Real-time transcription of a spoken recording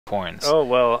unicorns. Oh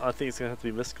well, I think it's gonna have to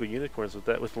be mystical unicorns with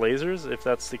that, with lasers. If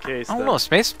that's the case, I don't know.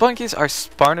 Space monkeys are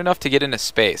smart enough to get into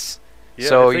space, yeah,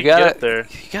 so if they you gotta get there.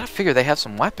 you gotta figure they have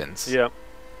some weapons. Yeah.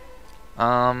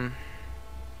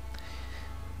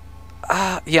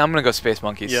 Yeah, I'm gonna go space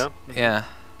monkeys. Yeah. Yeah.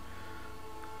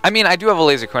 I mean, I do have a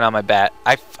Lasercorn on my bat.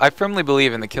 I firmly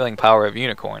believe in the killing power of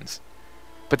unicorns,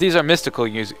 but these are mystical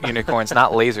unicorns,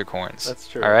 not Lasercorns. That's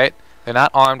true. All right, they're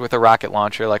not armed with a rocket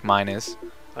launcher like mine is.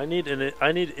 I need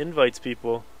invites,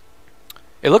 people.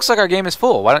 It looks like our game is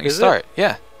full. Why don't you Is start?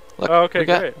 Yeah. Look, Oh, okay,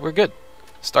 great. we're good.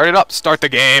 Start it up. Start the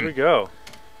game. Here we go.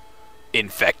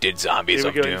 Infected zombies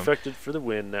Here we of go. doom. Infected for the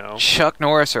win now. Chuck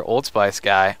Norris or Old Spice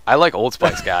guy? I like Old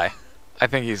Spice guy. I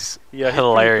think he's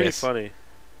hilarious. He's pretty funny.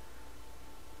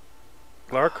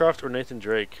 Lara Croft or Nathan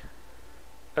Drake?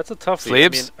 That's a toughie. I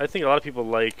mean, Sleebs? I think a lot of people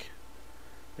like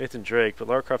Nathan Drake, but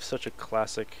Lara Croft's such a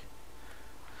classic.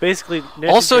 Basically, Nathan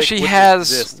Also, Drake she wouldn't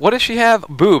has exist. what does she have?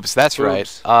 Boobs. That's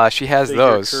Boobs. right. She has Figure,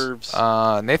 those. curves.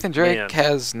 Nathan Drake Man.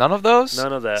 has none of those.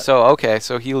 None of that. So okay,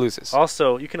 so he loses.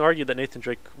 Also, you can argue that Nathan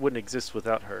Drake wouldn't exist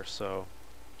without her. So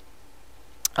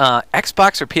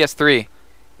Xbox or PS3?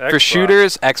 For Xbox.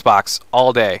 shooters, Xbox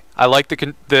all day. I like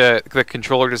the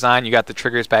controller design. You got the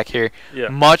triggers back here. Yeah.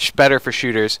 Much better for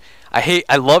shooters. I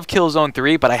love Killzone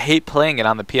 3, but I hate playing it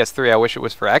on the PS3. I wish it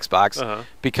was for Xbox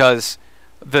because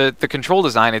the control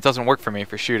design, it doesn't work for me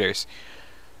for shooters.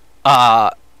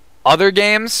 Other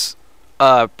games,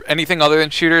 anything other than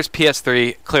shooters,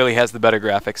 PS3 clearly has the better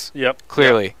graphics. Yep.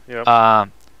 Clearly. Yep.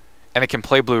 And it can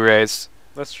play Blu-rays.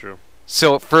 That's true.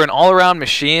 So for an all-around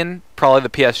machine, probably the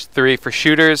PS3. For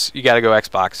shooters, you got to go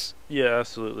Xbox. Yeah,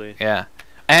 absolutely. Yeah.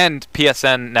 And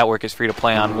PSN network is free to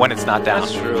play on when it's not down.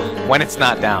 That's true. When it's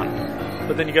not down.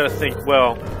 But then you got to think,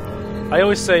 well, I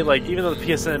always say, like, even though the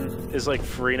PSN is like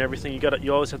free and everything,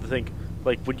 you always have to think,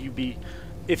 like, would you be,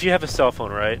 if you have a cell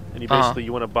phone, right, and you basically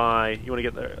you want to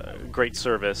get a great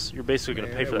service, you're basically going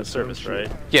to pay for that service, right?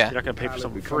 Yeah. You're not going to pay for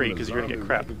something free because you're going to get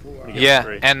crap. when you get it Yeah,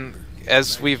 free. and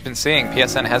as we've been seeing,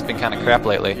 PSN has been kind of crap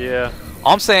lately. Yeah.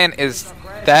 All I'm saying is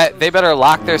that they better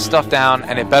lock their stuff down,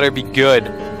 and it better be good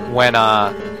when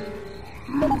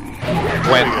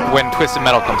Twisted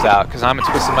Metal comes out, because I'm a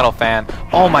Twisted Metal fan.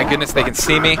 Oh my goodness, they can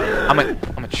see me. I'm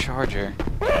a charger.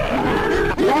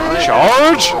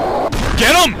 Charge!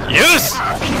 Get him! Yes!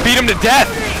 Beat him to death!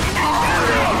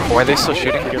 Oh, are they still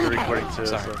shooting? I get the recording too.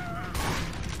 Sorry. So.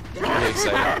 Really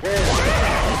excited.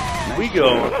 Here we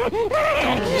go.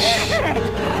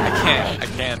 I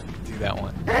can't do that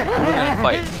one. Who are we gonna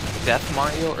fight? Death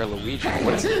Mario or Luigi?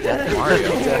 What is it? Death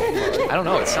Mario? I don't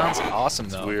know. It sounds awesome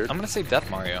though. Weird. I'm gonna say Death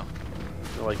Mario.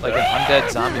 Like Like an undead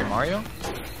zombie Mario?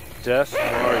 Death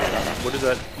Mario. What does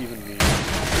that even mean?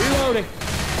 Reloading.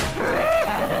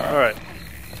 Alright.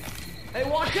 Hey,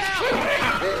 watch out!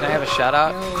 Can I have a shout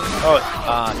out? Oh,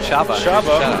 Chaba.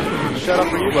 Shaba. Shout out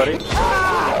for you, buddy. I'm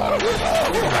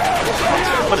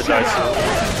gonna die soon.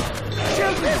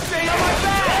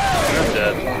 I'm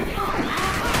dead.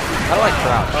 How do I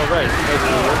crouch? Oh, right.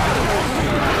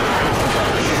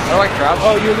 How do I crouch?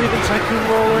 Oh, you're leaving Tycoon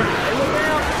Roller?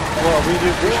 Well, we do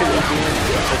appreciate you being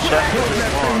a chat for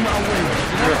this long.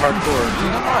 You're hardcore.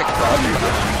 How do I crouch?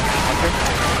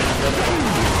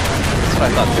 That's what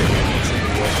I thought too.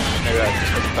 Maybe I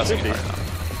just press the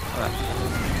button.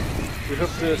 We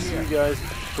hope to see you guys,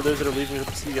 for those that are leaving, we hope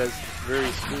to see you guys very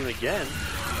soon again.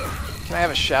 Can I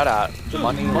have a shout out?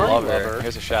 Money Lover.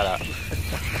 Here's a shout out.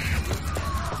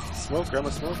 Smoker, I'm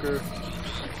a smoker.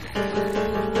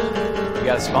 You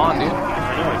gotta spawn, dude.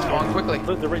 I know, it's Spawn quickly.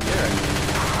 Look, they're right there.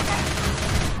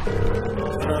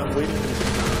 Waiting.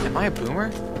 Am I a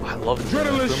boomer? Oh, I love the boomer.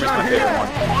 Boomer's my favorite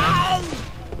one.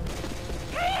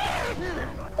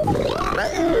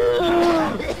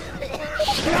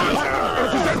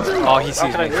 Oh, he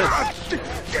sees me.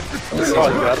 Oh,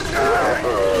 you got it.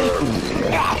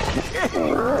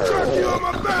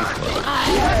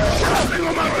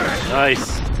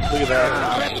 Nice. Look at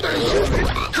that.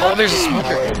 Oh, there's a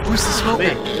smoker. Who's the smoker? Me.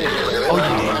 Oh,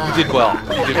 you did well.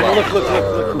 You did well. Look.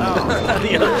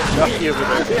 The other jockey over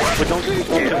there. But don't you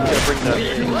gotta bring that.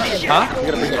 Huh? You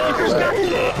gotta bring the keepers back.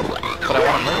 But I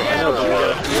want to move. I know, but we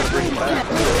gotta bring them back.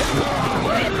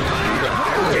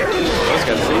 Those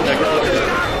guys. See, I get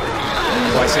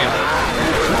Oh, I see him.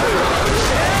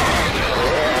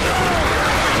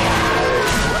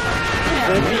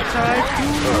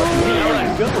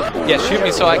 Yeah, shoot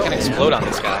me so I can explode on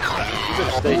this guy.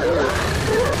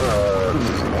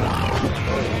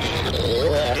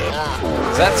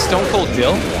 Is that Stone Cold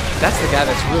Dill? That's the guy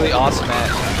that's really awesome at,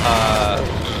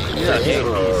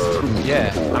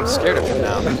 yeah, I'm scared of him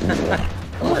now.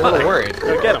 I'm a little worried.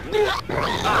 Go get him.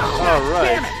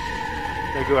 Alright.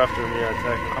 They go after him, yeah,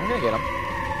 attack him. I'm gonna get him.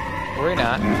 Worry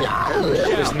not.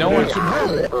 There's no one.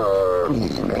 Oh,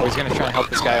 he's gonna try and help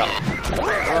this guy up.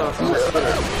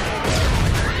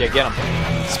 Yeah, get him.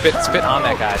 Spit on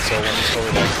that guy so when he's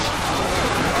over there.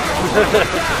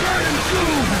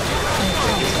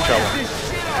 He's in trouble.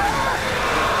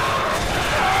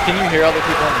 Can you hear other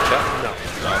people in the chat? No.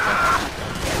 Oh, okay.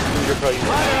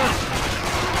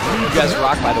 You guys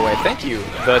rock, by the way. Thank you,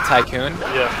 the Tycoon.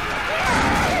 Yeah.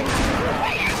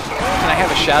 Can I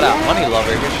have a shout out? Money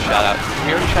Lover, here's a shout out. Can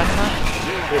you hear me shout him out?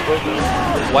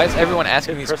 Why is everyone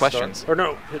asking these questions? Start. Or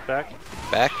no, hit back.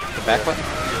 Back? The back button? Okay.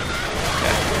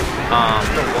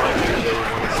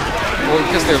 Well,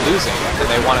 because they're losing, and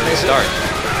they wanted to start.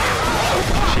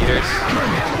 Cheaters.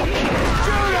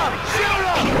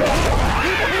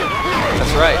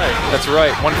 That's right. That's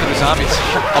right. One for the zombies.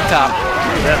 Up top.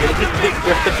 You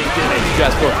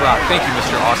guys both rock. Thank you,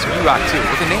 Mr. Awesome. You rock too.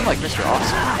 With a name like Mr.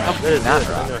 Awesome, how could you not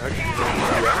rock?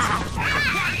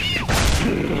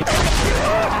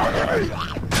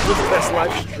 We're the best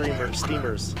live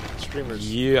streamers.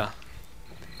 Yeah.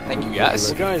 Thank you, guys.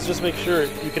 Well, guys, just make sure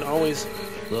you can always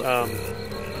send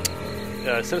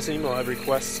us an email at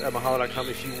requests@mahalo.com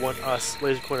if you want us,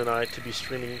 Lasercorn and I, to be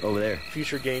streaming over there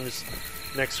future games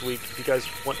next week. If you guys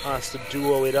want us to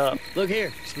duo it up, look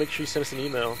here. Just make sure you send us an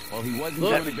email. Well, he wasn't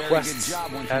doing a very good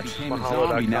job once he became a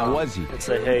zombie, now was he? And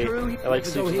say, hey, I like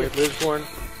Sleebs and Lasercorn.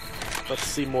 Let's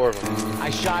see more of them. I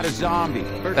shot a zombie.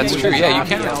 That's true. Yeah, you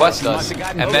can request us,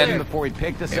 and then before he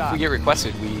picked us if up. we get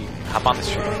requested, we hop on the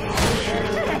stream.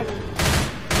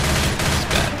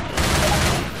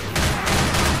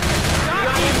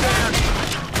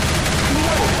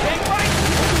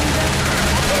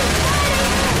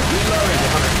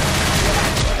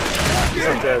 He's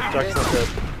not dead. Jack's not dead.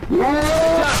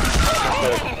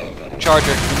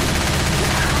 Charger.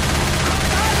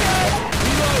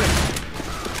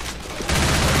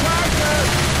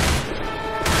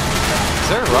 Is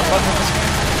there a run button in this game?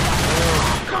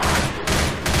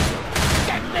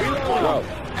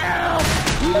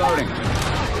 Reloading.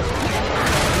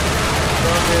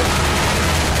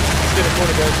 Let's get a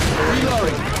corner, guys.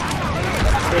 Reloading.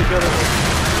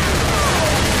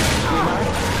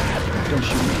 Don't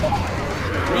shoot me.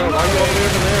 Why are you all the way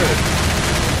over there?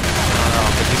 I don't know,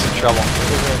 but he's in trouble.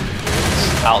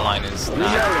 His outline is not a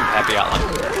happy outline.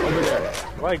 Over there.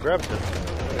 Why I grabbed him?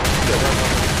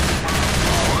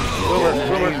 Boomer.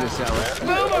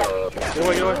 Get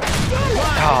away.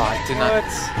 Oh, I did not.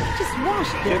 Just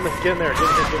wash Get in there.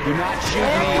 Do not shoot me.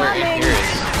 Where in here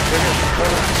is.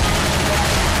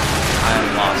 I am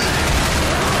lost.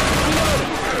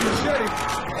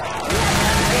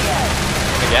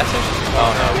 The gas station?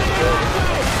 Oh no.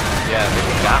 Yeah, they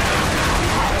got me.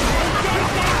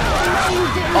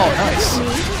 Oh, nice.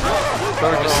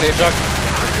 Trevor just saved Duck.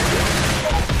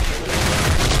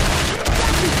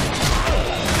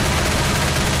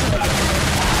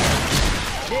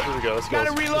 Here we go. Let's go.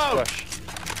 Gotta reload. Rush.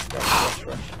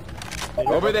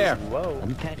 Over there. Whoa.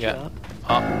 Yeah.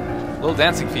 Little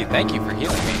dancing feet. Thank you for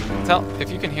healing me. Tell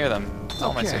if you can hear them.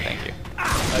 Tell them I say thank you.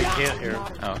 I can't hear him.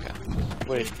 Oh, okay.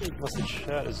 Wait, unless the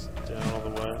chat is down all the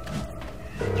way.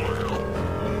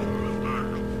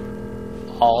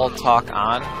 All talk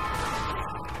on.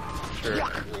 Sure.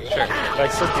 I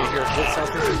still can't hear it. It sounds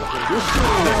like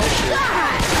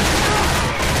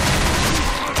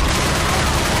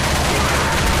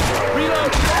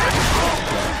Reload.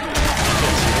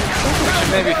 We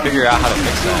should maybe figure out how to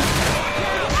fix that.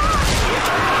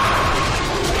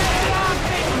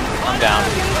 I'm down.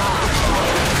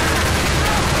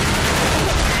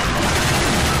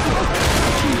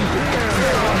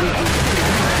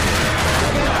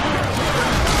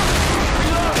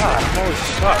 God, holy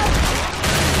fuck.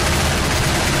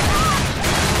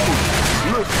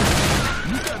 Look.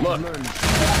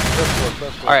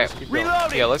 All right.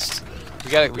 Reloading.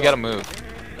 Yeah, we gotta move.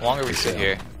 The longer we sit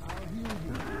here.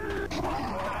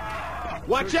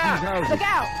 Watch out! Look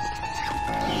out!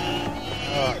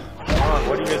 Come on,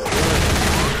 what are you guys doing?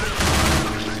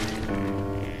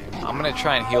 I'm gonna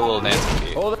try and heal a little dancing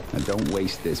feet. Hold it. Now don't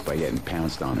waste this by getting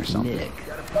pounced on or something.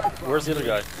 Where's the other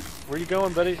guy? Where you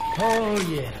going, buddy? Oh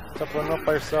yeah. Stop running off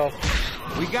by yourself.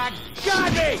 We got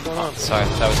Johnny! What's going on? Sorry,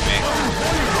 that was me.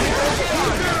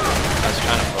 I was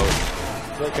trying to vote.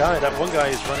 That one guy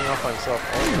is running off by himself.